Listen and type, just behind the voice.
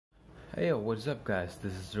Hey yo, what's up guys?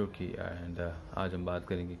 This is Rookie and आज हम बात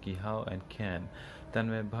करेंगे कि how and can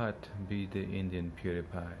Tanmay Bhat be the Indian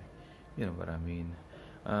PewDiePie? You know what I mean.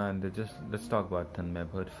 And just let's talk about Tanmay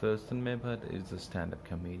Bhat first. Tanmay Bhat is a stand-up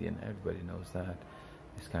comedian. Everybody knows that.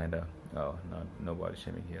 He's kind of not no body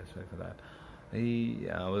shaming here. Sorry for that. He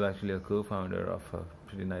was actually a co-founder of a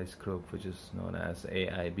pretty nice group which is known as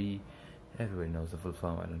AIB. Everybody knows the full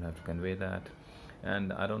form. I don't have to convey that.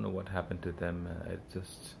 And I don't know what happened to them. It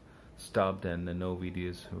just stopped and no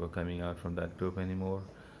videos were coming out from that group anymore.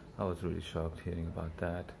 I was really shocked hearing about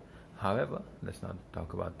that. However, let's not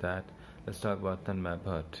talk about that. Let's talk about Tanmay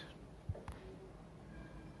Bhat.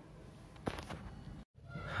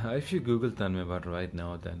 If you Google Tanmay Bhat right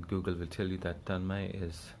now, then Google will tell you that Tanmay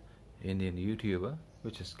is Indian YouTuber,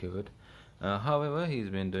 which is good. However, he's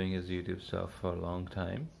been doing his YouTube stuff for a long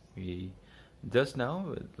time. He just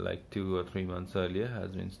now, like 2 or 3 months earlier, has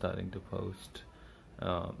been starting to post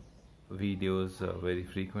videos very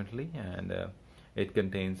frequently, and it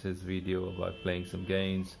contains his video about playing some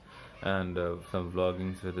games and some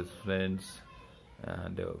vloggings with his friends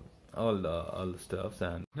and all the stuffs.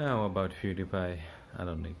 And now about PewDiePie, I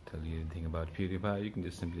don't need to tell you anything about PewDiePie. You can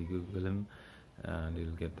just simply Google him and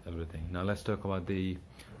you'll get everything. Now let's talk about the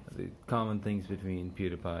common things between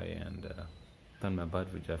PewDiePie and Tanmay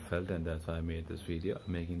Bhat, which I felt, and that's why I made this video,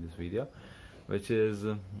 making this video, which is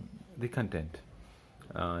the content.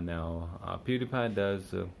 Now PewDiePie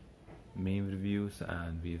does meme reviews,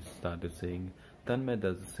 and we've started seeing Tanmay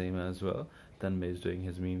does the same as well. Tanmay is doing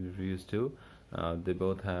his meme reviews too. They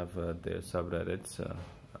both have their subreddits.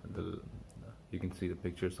 You can see the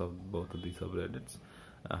pictures of both of these subreddits.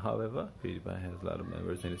 However, PewDiePie has a lot of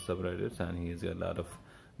members in his subreddits, and he's got a lot of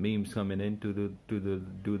memes coming in to do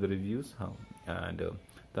the reviews. And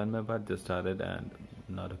Tanmay Bhat just started and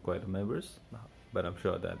not quite members, but I'm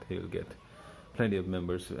sure that he'll get plenty of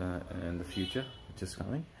members in the future, which is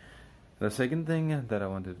coming. The second thing that I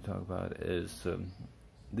wanted to talk about is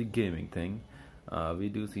the gaming thing. We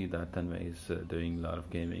do see that Tanmay is doing a lot of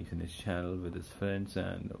gaming in his channel with his friends,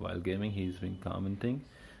 and while gaming he's been commenting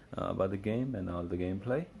about the game and all the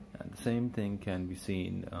gameplay, and the same thing can be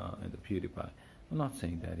seen in the PewDiePie. I'm not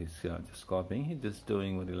saying that he's just copying, he's just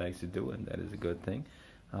doing what he likes to do, and that is a good thing.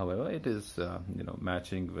 However, it is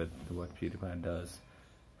matching with what PewDiePie does.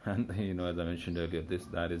 And as I mentioned earlier,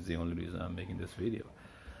 that is the only reason I'm making this video.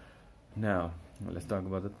 Now let's talk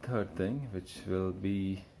about the third thing, which will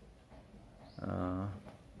be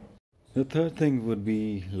the third thing would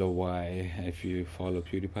be the why. If you follow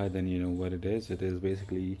PewDiePie, then you know what it is. It is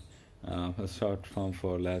basically a short form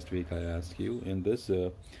for last week I asked you. In this,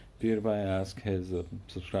 PewDiePie asked his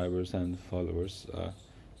subscribers and followers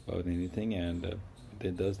about anything, and they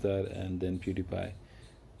does that, and then PewDiePie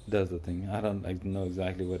does the thing. I don't know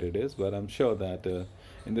exactly what it is, but I'm sure that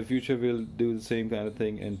in the future we'll do the same kind of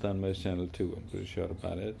thing in Tanmay's channel too. I'm pretty sure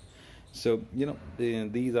about it. So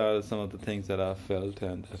these are some of the things that I felt,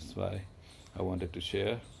 and that's why I wanted to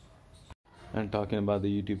share. And talking about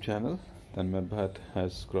the YouTube channel, Tanmay Bhat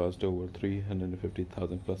has crossed over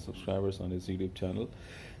 350,000 plus subscribers on his YouTube channel,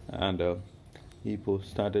 and he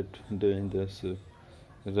started doing this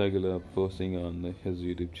regular posting on his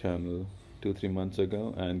YouTube channel 2-3 months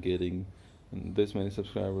ago, and getting this many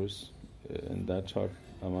subscribers in that short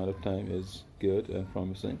amount of time is good and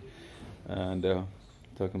promising. And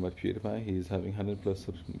talking about PewDiePie, he's having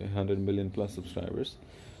 100 million plus subscribers,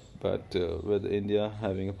 but with India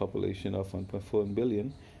having a population of 1.4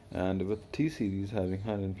 billion, and with T-Series having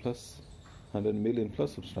 100 million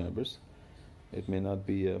plus subscribers, it may not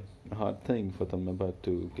be a hard thing for Tanmay Bhat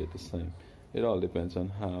to get the same. It all depends on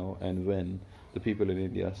how and when the people in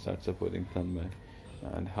India start supporting Tanmay,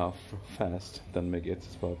 and how fast Tanmay gets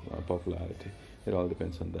his popularity. It all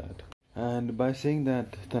depends on that. And by saying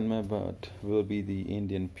that Tanmay Bhat will be the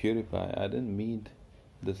Indian PewDiePie, I didn't mean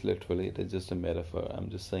this literally. It is just a metaphor. I'm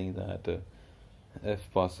just saying that if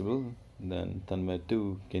possible, then Tanmay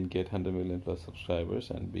too can get 100 million plus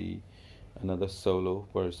subscribers and be another solo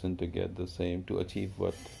person to get the same, to achieve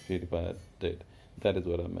what PewDiePie did. That is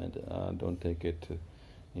what I meant. Don't take it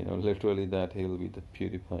literally that he'll be the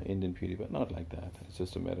PewDiePie, Indian PewDiePie. Not like that. It's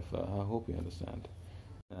just a metaphor. I hope you understand.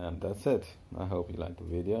 And that's it. I hope you liked the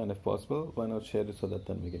video, and if possible, why not share it so that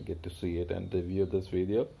then we can get to see it and review this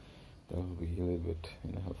video. That will be a little bit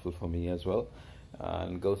helpful for me as well.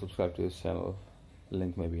 And go subscribe to his channel.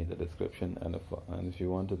 Link may be in the description. And if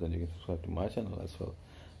you want to, then you can subscribe to my channel as well.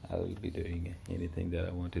 I will be doing anything that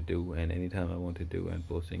I want to do, and anytime I want to do, and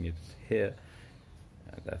posting it here.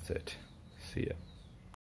 And that's it. See ya.